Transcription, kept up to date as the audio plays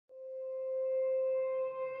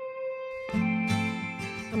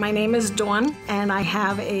My name is Dawn, and I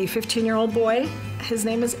have a 15-year-old boy. His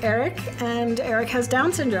name is Erik, and Erik has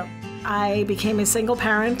Down syndrome. I became a single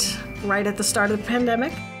parent right at the start of the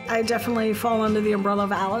pandemic. I definitely fall under the umbrella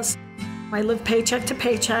of Alice. I live paycheck to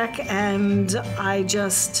paycheck, and I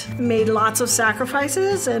just made lots of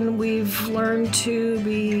sacrifices, and we've learned to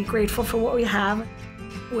be grateful for what we have.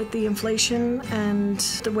 With the inflation and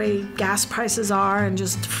the way gas prices are and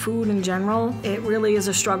just food in general, it really is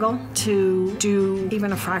a struggle to do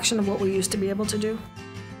even a fraction of what we used to be able to do.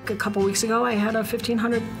 A couple weeks ago, I had a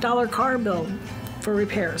 $1,500 car bill for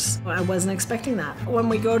repairs. I wasn't expecting that. When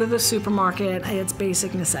we go to the supermarket, it's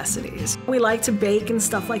basic necessities. We like to bake and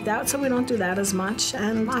stuff like that, so we don't do that as much.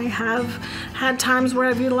 And I have had times where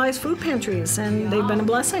I've utilized food pantries, and they've been a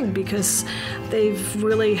blessing because they've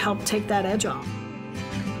really helped take that edge off.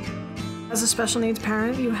 As a special needs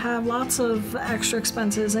parent, you have lots of extra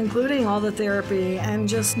expenses, including all the therapy and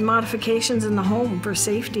just modifications in the home for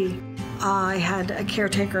safety. I had a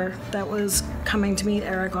caretaker that was coming to meet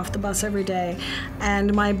Erik off the bus every day,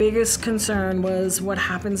 and my biggest concern was what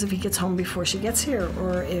happens if he gets home before she gets here,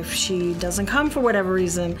 or if she doesn't come for whatever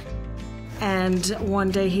reason. And one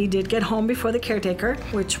day he did get home before the caretaker,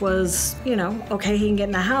 which was, okay, he can get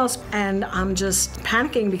in the house, and I'm just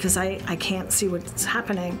panicking because I can't see what's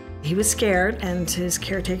happening. He was scared, and his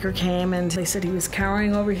caretaker came, and they said he was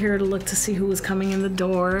cowering over here to look to see who was coming in the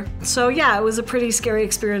door. So yeah, it was a pretty scary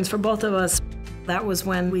experience for both of us. That was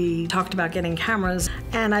when we talked about getting cameras,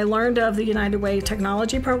 and I learned of the United Way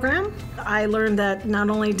technology program. I learned that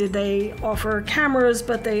not only did they offer cameras,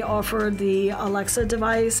 but they offered the Alexa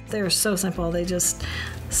device. They're so simple. They just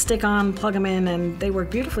stick on, plug them in, and they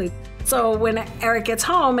work beautifully. So when Erik gets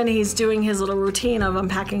home and he's doing his little routine of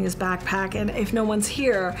unpacking his backpack, and if no one's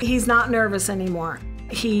here, he's not nervous anymore.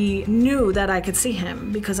 He knew that I could see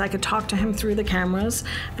him because I could talk to him through the cameras,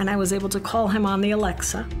 and I was able to call him on the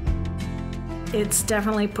Alexa. It's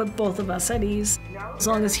definitely put both of us at ease, as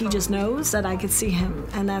long as he just knows that I could see him,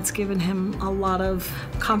 and that's given him a lot of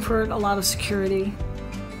comfort, a lot of security.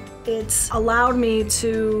 It's allowed me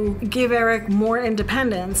to give Erik more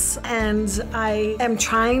independence, and I am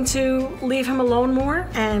trying to leave him alone more,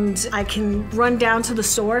 and I can run down to the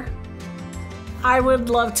store. I would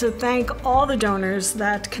love to thank all the donors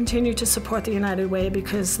that continue to support the United Way,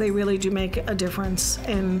 because they really do make a difference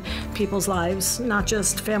in people's lives, not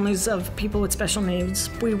just families of people with special needs.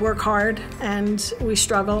 We work hard and we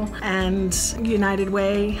struggle, and United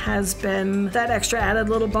Way has been that extra added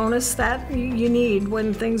little bonus that you need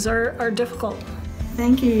when things are difficult.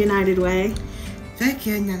 Thank you, United Way. Thank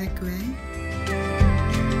you, United Way.